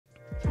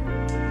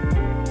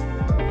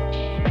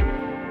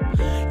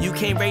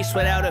can't race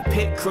without a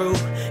pit crew.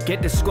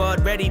 Get the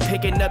squad ready,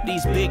 picking up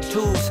these big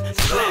tools.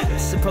 Slap,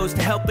 supposed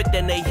to help it,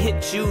 then they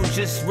hit you.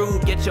 Just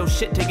rude, get your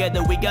shit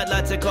together, we got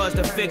lots of cars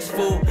to fix,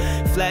 fool.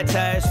 Flat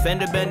tires,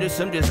 fender benders,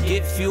 some just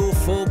get fuel.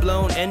 Full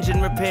blown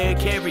engine repair,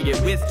 carry it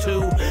with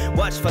two.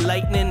 Watch for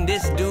lightning,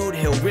 this dude,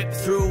 he'll rip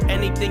through.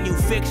 Anything you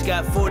fix,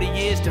 got 40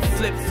 years to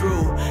flip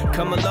through.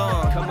 Come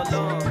along, come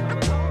along.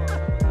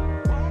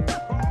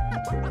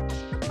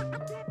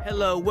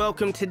 Hello,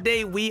 welcome.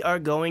 Today we are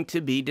going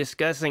to be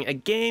discussing a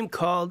game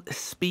called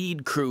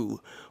Speed Crew.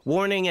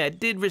 Warning, I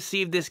did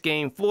receive this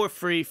game for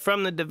free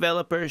from the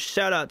developer.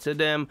 Shout out to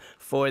them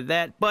for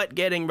that. But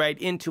getting right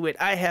into it,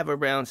 I have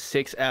around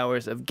 6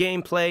 hours of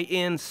gameplay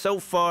in so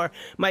far.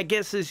 My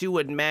guess is you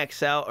would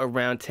max out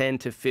around 10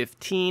 to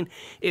 15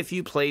 if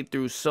you played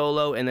through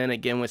solo and then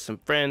again with some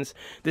friends.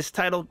 This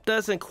title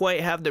doesn't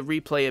quite have the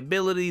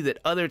replayability that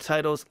other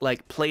titles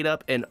like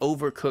Plateup and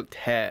Overcooked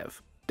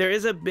have. There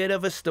is a bit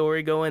of a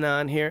story going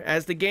on here,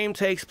 as the game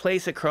takes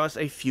place across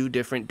a few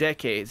different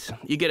decades.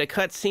 You get a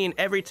cutscene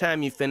every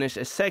time you finish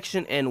a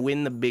section and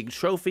win the big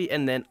trophy,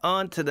 and then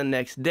on to the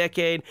next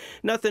decade.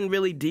 Nothing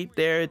really deep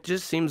there, it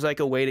just seems like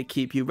a way to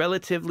keep you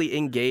relatively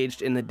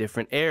engaged in the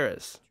different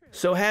eras.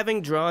 So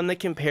having drawn the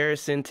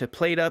comparison to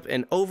Plateup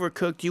and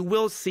Overcooked, you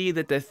will see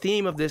that the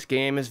theme of this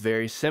game is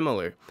very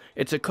similar.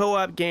 It's a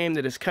co-op game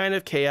that is kind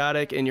of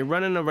chaotic and you're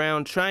running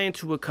around trying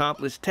to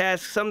accomplish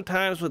tasks,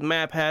 sometimes with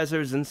map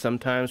hazards and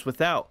sometimes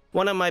without.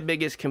 One of my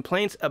biggest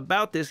complaints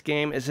about this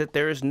game is that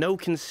there is no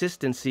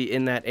consistency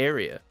in that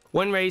area.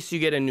 One race you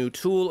get a new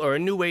tool or a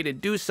new way to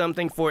do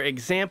something. For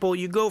example,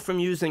 you go from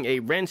using a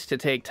wrench to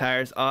take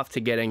tires off to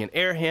getting an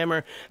air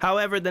hammer.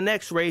 However, the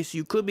next race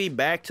you could be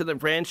back to the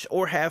wrench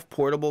or have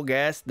portable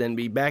gas, then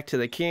be back to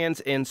the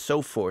cans and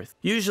so forth.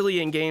 Usually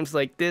in games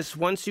like this,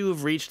 once you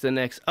have reached the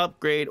next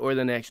upgrade or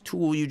the next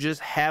tool, you just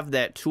have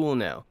that tool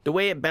now. The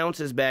way it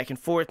bounces back and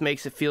forth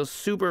makes it feel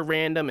super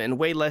random and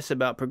way less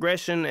about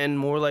progression and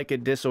more like a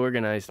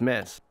disorganized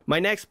mess. My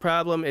next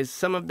problem is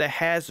some of the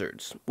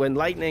hazards. When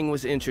lightning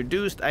was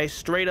introduced, I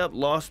straight up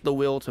lost the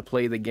will to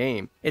play the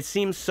game. It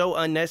seems so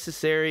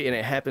unnecessary and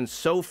it happens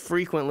so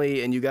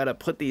frequently and you gotta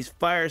put these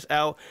fires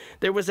out.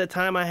 There was a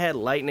time I had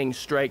lightning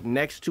strike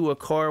next to a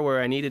car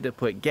where I needed to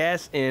put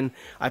gas in.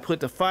 I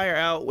put the fire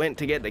out, went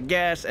to get the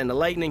gas, and the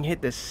lightning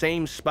hit the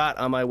same spot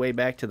on my way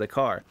back to the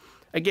car.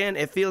 Again,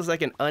 it feels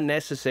like an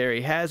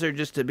unnecessary hazard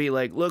just to be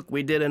like, look,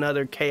 we did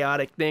another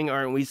chaotic thing,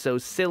 aren't we so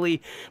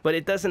silly? But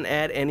it doesn't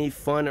add any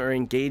fun or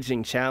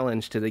engaging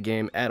challenge to the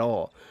game at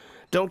all.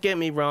 Don't get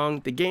me wrong,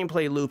 the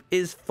gameplay loop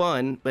is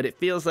fun, but it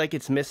feels like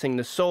it's missing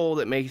the soul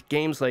that makes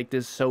games like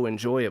this so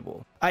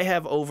enjoyable. I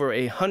have over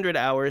 100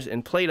 hours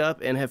in Plateup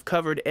and have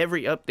covered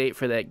every update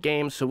for that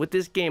game, so what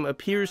this game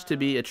appears to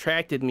be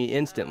attracted me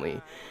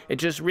instantly.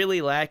 It's just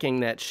really lacking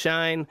that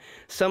shine,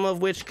 some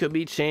of which could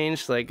be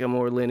changed, like a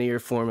more linear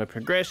form of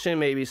progression,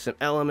 maybe some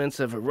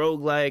elements of a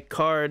roguelike,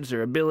 cards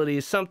or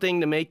abilities,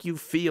 something to make you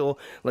feel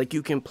like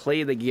you can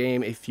play the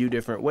game a few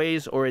different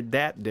ways or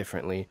adapt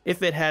differently.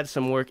 If it had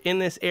some work in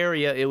this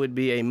area, it would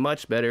be a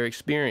much better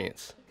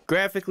experience.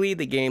 Graphically,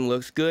 the game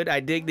looks good. I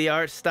dig the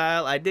art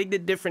style. I dig the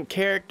different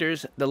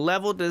characters. The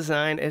level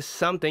design is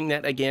something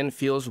that again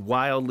feels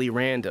wildly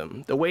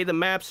random. The way the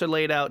maps are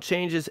laid out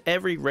changes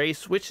every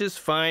race, which is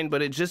fine,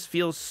 but it just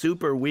feels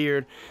super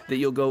weird that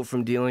you'll go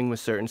from dealing with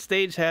certain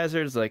stage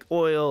hazards like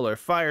oil or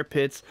fire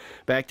pits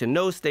back to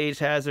no stage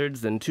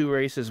hazards, then 2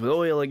 races with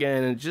oil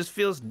again, and it just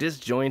feels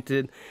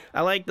disjointed.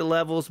 I like the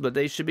levels, but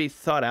they should be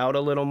thought out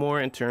a little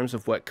more in terms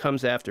of what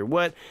comes after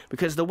what,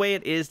 because the way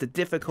it is, the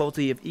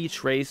difficulty of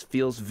each race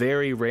feels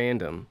very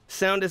random.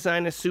 Sound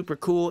design is super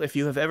cool. If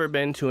you have ever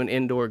been to an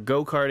indoor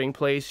go-karting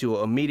place, you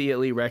will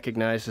immediately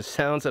recognize the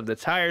sounds of the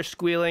tires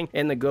squealing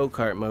and the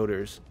go-kart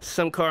motors.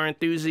 Some car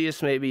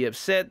enthusiasts may be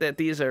upset that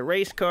these are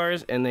race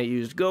cars and they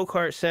used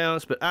go-kart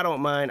sounds, but I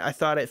don't mind. I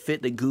thought it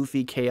fit the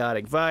goofy,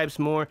 chaotic vibes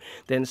more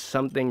than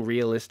something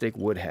realistic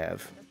would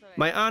have.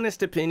 My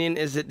honest opinion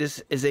is that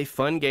this is a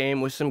fun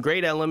game with some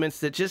great elements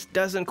that just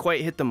doesn't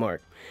quite hit the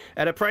mark.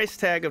 At a price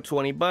tag of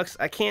 20 bucks,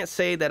 I can't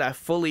say that I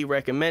fully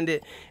recommend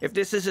it. If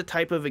this is a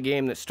type of a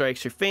game that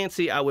strikes your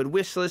fancy, I would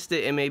wishlist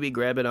it and maybe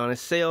grab it on a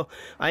sale.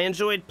 I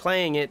enjoyed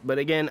playing it, but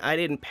again, I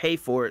didn't pay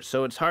for it,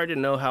 so it's hard to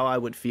know how I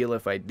would feel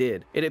if I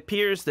did. It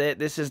appears that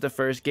this is the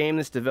first game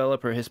this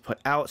developer has put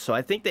out, so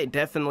I think they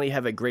definitely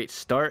have a great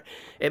start.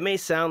 It may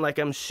sound like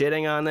I'm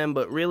shitting on them,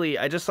 but really,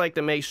 I just like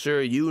to make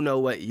sure you know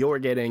what you're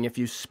getting if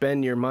you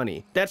spend your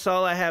money. That's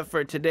all I have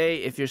for today.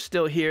 If you're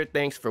still here,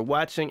 thanks for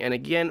watching, and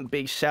again,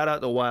 big shout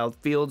out to Wild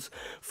Fields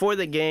for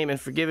the game and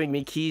for giving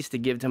me keys to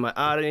give to my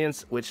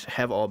audience, which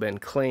have all been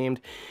claimed.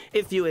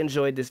 If you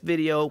enjoyed this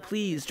video,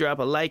 please drop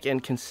a like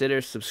and consider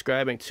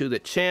subscribing to the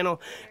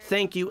channel.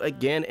 Thank you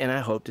again, and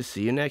I hope to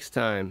see you next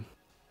time.